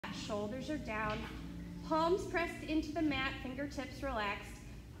shoulders are down, palms pressed into the mat, fingertips relaxed.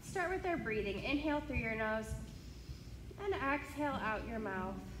 Start with our breathing. Inhale through your nose and exhale out your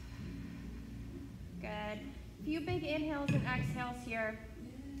mouth. Good. Few big inhales and exhales here.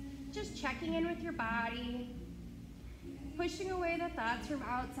 Just checking in with your body, pushing away the thoughts from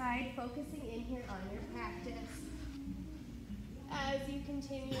outside, focusing in here on your practice. As you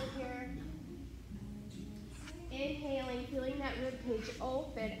continue here, inhaling, feeling that rib cage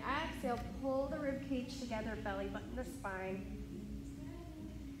open. Exhale, pull the rib cage together, belly button the spine.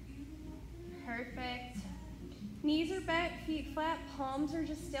 Perfect. Knees are bent, feet flat, palms are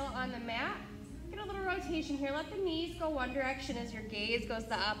just still on the mat. Get a little rotation here. Let the knees go one direction as your gaze goes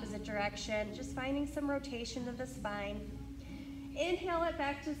the opposite direction. Just finding some rotation to the spine. Inhale it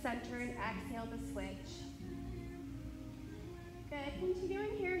back to center and exhale to switch. Good.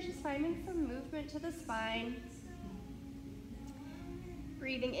 Continuing here, just finding some movement to the spine.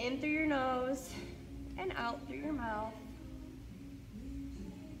 Breathing in through your nose and out through your mouth.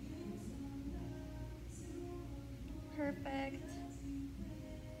 Perfect.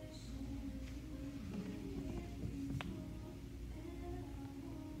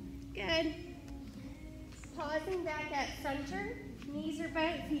 Good. Pausing back at center. Knees are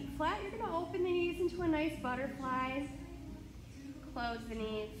bent, feet flat. You're going to open the knees into a nice butterfly. Close the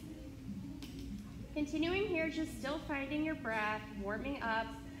knees. Continuing here, just still finding your breath, warming up,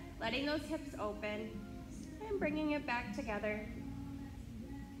 letting those hips open, and bringing it back together.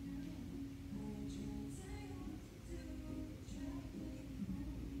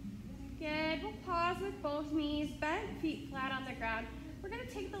 Good. We'll pause with both knees bent, feet flat on the ground. We're going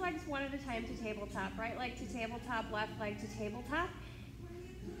to take the legs one at a time to tabletop. Right leg to tabletop, left leg to tabletop.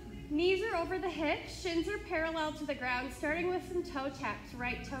 Knees are over the hips, shins are parallel to the ground, starting with some toe taps.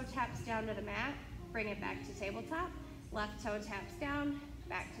 Right toe taps down to the mat, bring it back to tabletop. Left toe taps down,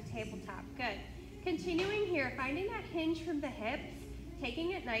 back to tabletop. Good. Continuing here, finding that hinge from the hips,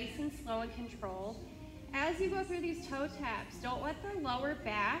 taking it nice and slow and controlled. As you go through these toe taps, don't let the lower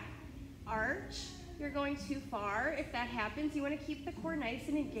back arch. You're going too far. If that happens, you want to keep the core nice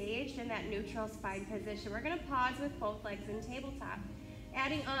and engaged in that neutral spine position. We're going to pause with both legs in tabletop.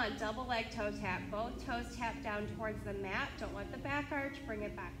 Adding on, double leg toe tap. Both toes tap down towards the mat. Don't let the back arch, bring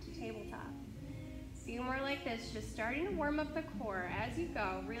it back to tabletop. A few more like this, just starting to warm up the core as you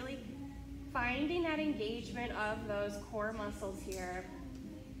go, really finding that engagement of those core muscles here.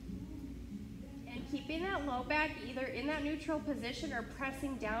 And keeping that low back either in that neutral position or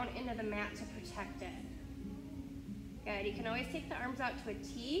pressing down into the mat to protect it. Good, you can always take the arms out to a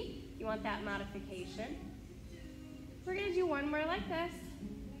T if you want that modification. We're gonna do one more like this.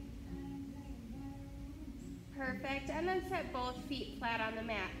 Perfect, and then set both feet flat on the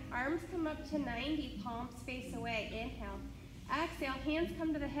mat. Arms come up to 90, palms face away. Inhale. Exhale, hands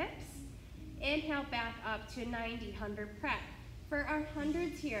come to the hips. Inhale, back up to 90, 100 prep. For our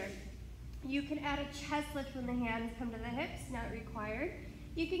hundreds here, you can add a chest lift when the hands come to the hips, not required.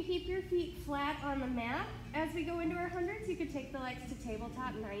 You can keep your feet flat on the mat. As we go into our hundreds, you can take the legs to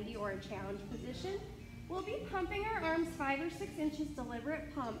tabletop 90 or a challenge position. We'll be pumping our arms 5 or 6 inches,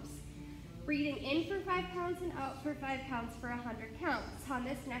 deliberate pumps. Breathing in for 5 counts and out for 5 counts for 100 counts. On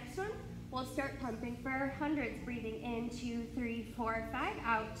this next one, we'll start pumping for our hundreds. Breathing in 2, 3, 4, 5,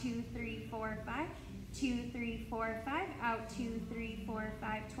 out 2, 3, 4, 5, 2, 3, 4, 5, out 2, 3, 4,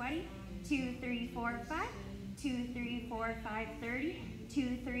 5, 20, 2, 3, 4, 5, 2, 3, 4, 5, 30,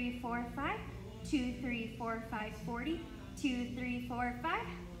 2, 3, 4, 5, 2, 3, 4, 5, 40, 2, 3, 4, 5,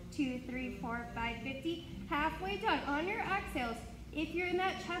 2, 3, 4, 5, 50. Halfway done. On your exhales, if you're in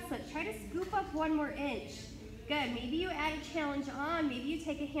that chest lift, try to scoop up 1 more inch. Good. Maybe you add a challenge on. Maybe you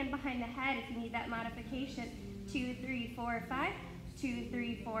take a hand behind the head if you need that modification. 2, 3, 4, 5, 2,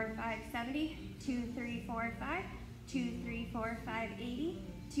 3, 4, 5, 70, 2, 3, 4, 5, 2, 3, 4, 5, 80,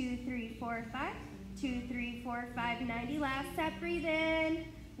 2, 3, 4, 5, 2, 3, 4, 5, 90. Last set, breathe in.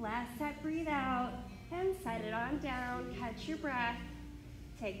 Last set, breathe out. And set it on down. Catch your breath.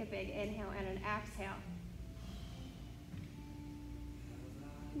 Take a big inhale and an exhale.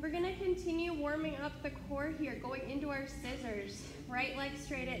 We're going to continue warming up the core here, going into our scissors. Right leg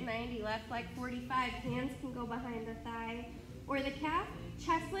straight at 90, left leg 45. Hands can go behind the thigh or the calf.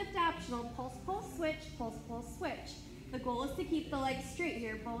 Chest lift optional. Pulse, pulse, switch, pulse, pulse, switch. The goal is to keep the legs straight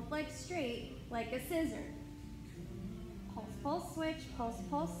here, both legs straight like a scissor. Pulse, pulse, switch, pulse,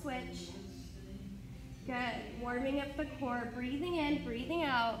 pulse, switch. Good. Warming up the core, breathing in, breathing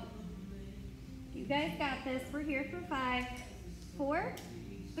out. You guys got this. We're here for 5, 4,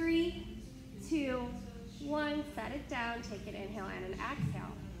 3, 2, 1. Set it down. Take an inhale and an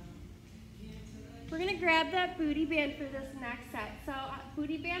exhale. We're gonna grab that booty band for this next set. So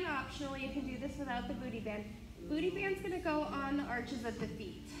booty band optional, you can do this without the booty band. Booty band's gonna go on the arches of the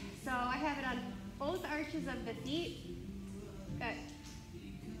feet. So I have it on both arches of the feet. Good.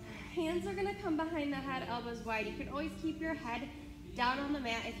 Hands are gonna come behind the head, elbows wide. You can always keep your head down on the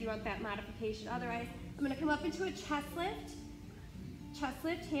mat if you want that modification. Otherwise, I'm gonna come up into a chest lift. Chest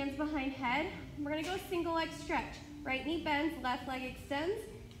lift, hands behind head. We're gonna go single leg stretch. Right knee bends, left leg extends,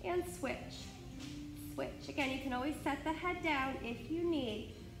 and switch. Switch. Again, you can always set the head down if you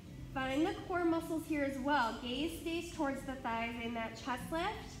need. Find the core muscles here as well. Gaze stays towards the thighs in that chest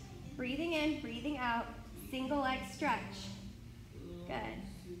lift. Breathing in, breathing out. Single leg stretch. Good.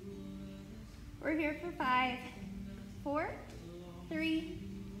 We're here for 5, 4, 3,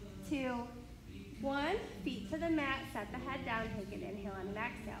 2, 1. Feet to the mat, set the head down, take an inhale and an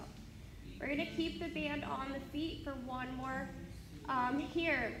exhale. We're gonna keep the band on the feet for one more.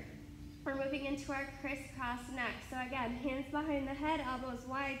 Here, we're moving into our crisscross neck. So again, hands behind the head, elbows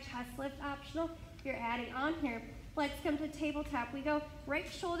wide, chest lift optional. You're adding on here. Let's come to tabletop. We go right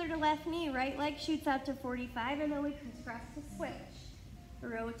shoulder to left knee, right leg shoots out to 45, and then we crisscross to switch.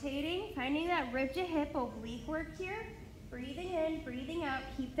 Rotating, finding that rib to hip oblique work here. Breathing in, breathing out.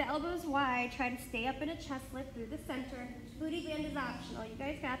 Keep the elbows wide. Try to stay up in a chest lift through the center. Booty band is optional. You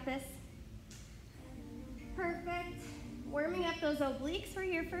guys got this. Perfect. Warming up those obliques. We're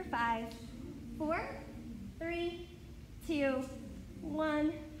here for 5, 4, 3, 2,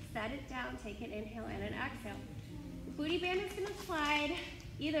 1. Set it down. Take an inhale and an exhale. The booty band is going to slide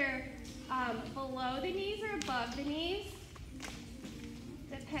either below the knees or above the knees,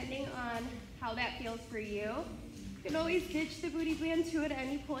 depending on how that feels for you. You can always ditch the booty band too at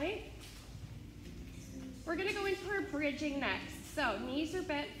any point. We're gonna go into our bridging next. So knees are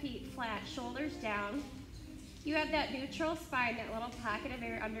bent, feet flat, shoulders down. You have that neutral spine, that little pocket of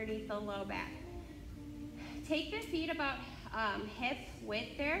air underneath the low back. Take the feet about hip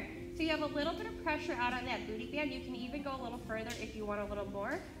width there. So you have a little bit of pressure out on that booty band. You can even go a little further if you want a little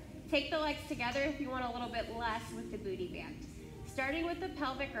more. Take the legs together if you want a little bit less with the booty band. Starting with the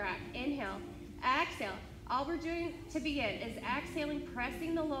pelvic rock, inhale, exhale. All we're doing to begin is exhaling,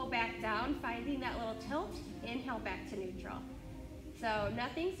 pressing the low back down, finding that little tilt, inhale back to neutral. So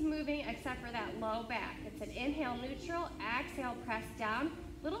nothing's moving except for that low back. It's an inhale neutral, exhale press down,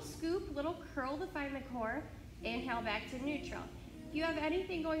 little scoop, little curl to find the core, inhale back to neutral. If you have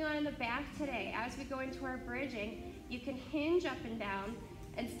anything going on in the back today, as we go into our bridging, you can hinge up and down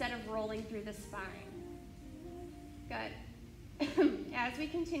instead of rolling through the spine. Good. As we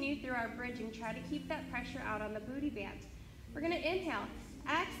continue through our bridging, try to keep that pressure out on the booty band. We're gonna inhale,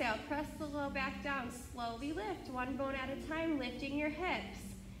 exhale, press the low back down, slowly lift, one bone at a time, lifting your hips.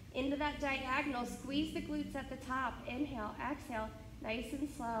 Into that diagonal, squeeze the glutes at the top, inhale, exhale, nice and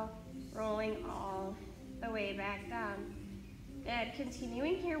slow, rolling all the way back down. Good,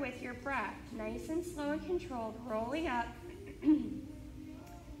 continuing here with your breath, nice and slow and controlled, rolling up,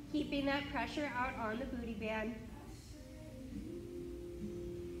 keeping that pressure out on the booty band.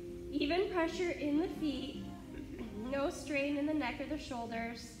 Even pressure in the feet, no strain in the neck or the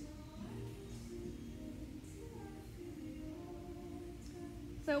shoulders.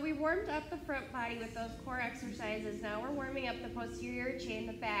 So we warmed up the front body with those core exercises. Now we're warming up the posterior chain,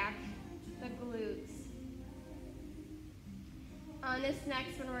 the back, the glutes. On this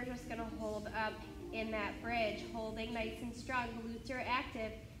next one, we're just gonna hold up in that bridge, holding nice and strong. Glutes are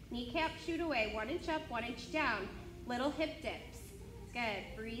active. Kneecap shoot away, 1 inch up, 1 inch down. Little hip dips.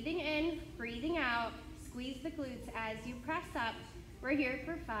 Good, breathing in, breathing out, squeeze the glutes as you press up. We're here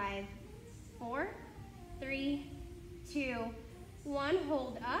for 5, 4, 3, 2, 1,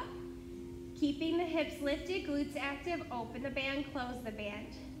 hold up. Keeping the hips lifted, glutes active, open the band, close the band.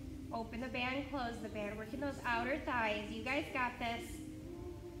 Open the band, close the band. Working those outer thighs, you guys got this.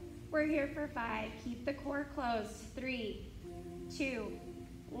 We're here for 5, keep the core closed. 3, 2,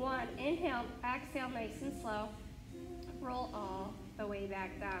 1, inhale, exhale, nice and slow. Roll all the way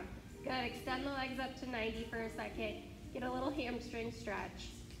back down. Good, extend the legs up to 90 for a second. Get a little hamstring stretch.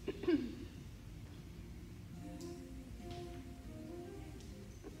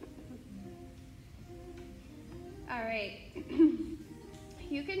 All right,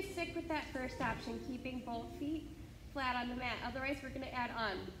 you can stick with that first option, keeping both feet flat on the mat. Otherwise, we're gonna add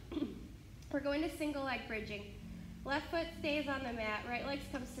on. We're going to single leg bridging. Left foot stays on the mat, right leg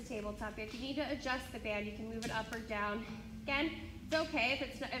comes to tabletop. If you need to adjust the band, you can move it up or down. Again, it's okay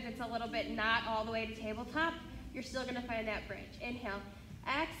if it's a little bit not all the way to tabletop, you're still gonna find that bridge. Inhale,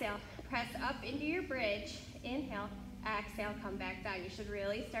 exhale, press up into your bridge. Inhale, exhale, come back down. You should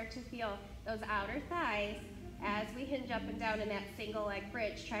really start to feel those outer thighs as we hinge up and down in that single leg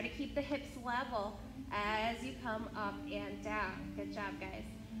bridge. Try to keep the hips level as you come up and down. Good job, guys.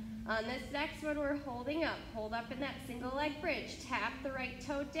 On this next one, we're holding up. Hold up in that single leg bridge. Tap the right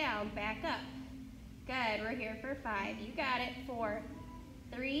toe down, back up. Good, we're here for 5. You got it. 4,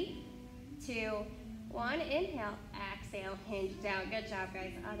 3, 2, 1. Inhale, exhale, hinge down. Good job,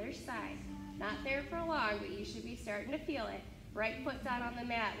 guys. Other side. Not there for long, but you should be starting to feel it. Right foot down on the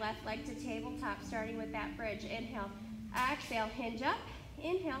mat, left leg to tabletop, starting with that bridge. Inhale, exhale, hinge up.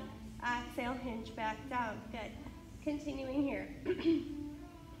 Inhale, exhale, hinge back down. Good. Continuing here.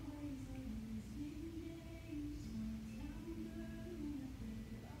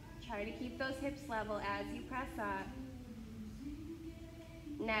 Try to keep those hips level as you press up.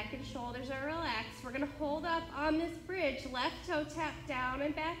 Neck and shoulders are relaxed. We're going to hold up on this bridge. Left toe tap down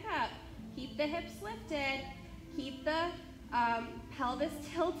and back up. Keep the hips lifted. Keep the pelvis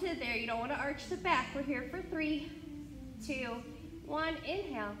tilted there. You don't want to arch the back. We're here for 3, 2, 1.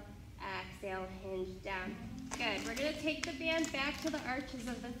 Inhale, exhale, hinge down. Good. We're going to take the band back to the arches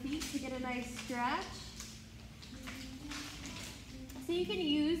of the feet to get a nice stretch. So you can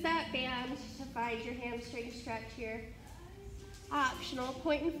use that band to find your hamstring stretch here. Optional.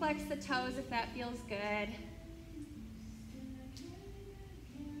 Point and flex the toes if that feels good.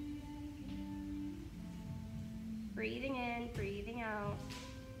 Breathing in, breathing out.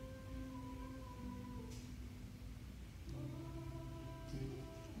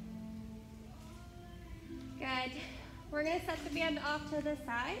 Good. We're going to set the band off to the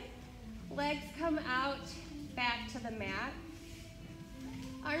side. Legs come out back to the mat.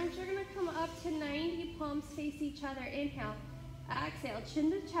 Arms are going to come up to 90, palms face each other. Inhale, exhale, chin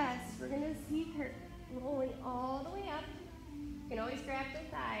to chest. We're going to see her rolling all the way up. You can always grab the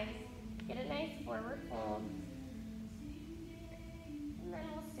thighs. Get a nice forward fold. And then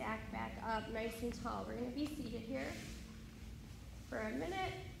we'll stack back up nice and tall. We're going to be seated here for a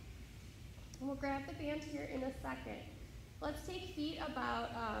minute. And we'll grab the band here in a second. Let's take feet about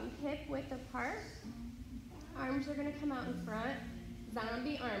hip width apart. Arms are going to come out in front.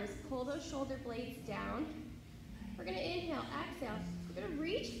 Zombie arms. Pull those shoulder blades down. We're going to inhale, exhale. We're going to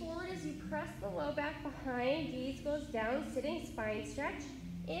reach forward as you press the low back behind. Gaze goes down, sitting spine stretch.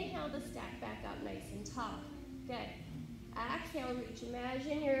 Inhale to stack back up nice and tall. Good. Exhale, reach.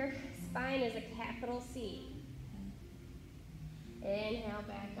 Imagine your spine is a capital C. Inhale,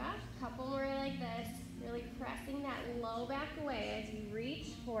 back up. Couple more like this. Really pressing that low back away as you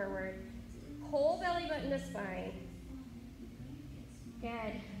reach forward. Whole belly button to spine.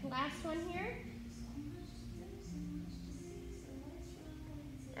 Good. Last one here.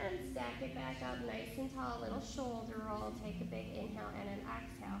 And stack it back up nice and tall. Little shoulder roll. Take a big inhale and an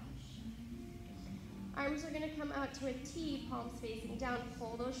exhale. Arms are going to come out to a T, palms facing down.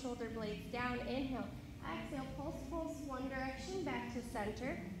 Pull those shoulder blades down. Inhale. Exhale. Pulse, pulse one direction back to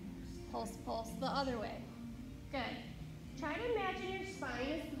center. Pulse, pulse the other way. Good. Try to imagine your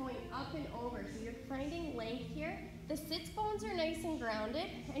spine is going up and over. So you're finding length here. The sits bones are nice and grounded,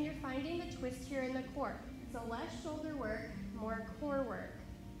 and you're finding the twist here in the core. So less shoulder work, more core work.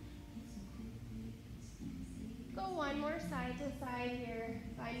 Go one more side to side here,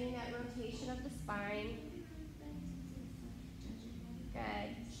 finding that rotation of the spine.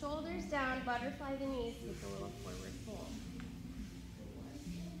 Good. Shoulders down, butterfly the knees, take a little forward fold.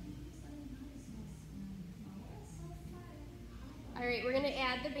 All right, we're going to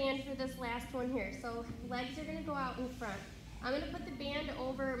add the band for this last one here. So legs are going to go out in front. I'm going to put the band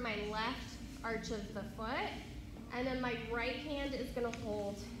over my left arch of the foot, and then my right hand is going to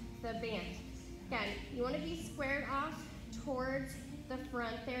hold the band. Again, you want to be squared off towards the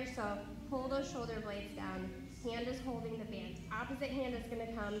front there, so pull those shoulder blades down. Hand is holding the band. Opposite hand is going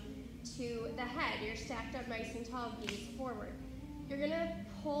to come to the head. You're stacked up nice and tall, gaze forward. You're going to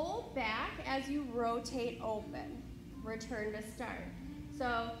pull back as you rotate open. Return to start.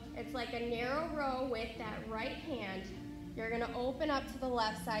 So it's like a narrow row with that right hand. You're going to open up to the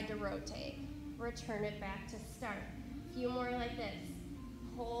left side to rotate. Return it back to start. A few more like this.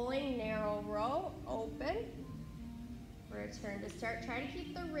 Pulling, narrow row, open. Return to start. Try to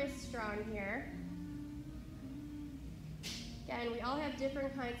keep the wrist strong here. Again, we all have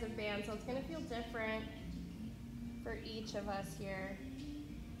different kinds of bands, so it's going to feel different for each of us here.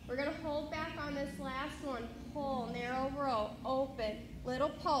 We're going to hold back on this last one. Pull, narrow row, open, little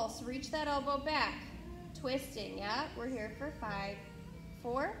pulse. Reach that elbow back. Twisting, yeah? We're here for 5,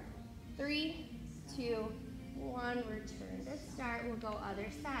 4, 3, 2, 1. Return to start. We'll go other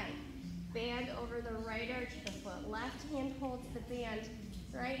side. Band over the right arch of the foot. Left hand holds the band.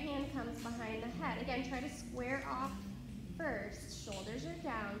 Right hand comes behind the head. Again, try to square off first. Shoulders are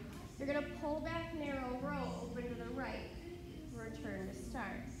down. You're gonna pull back, narrow row, open to the right. Return to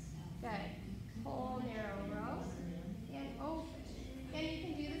start. Good. Pull, narrow row, and open. And you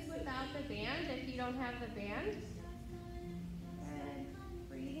can do this without the band if you don't have the band. Good.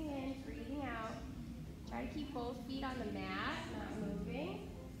 Breathing in, breathing out. Try to keep both feet on the mat, not moving.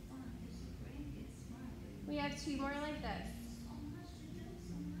 We have 2 more like this.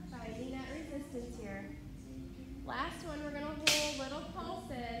 Finding that resistance here. Last one, we're gonna hold little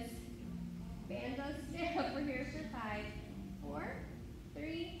pulses. Band does stay up. We're here for 5, 4,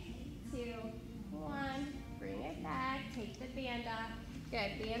 3, 2, 1. Bring it back. Take the band off.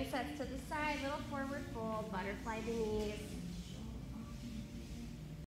 Good. Band sets to the side. Little forward fold. Butterfly the knees.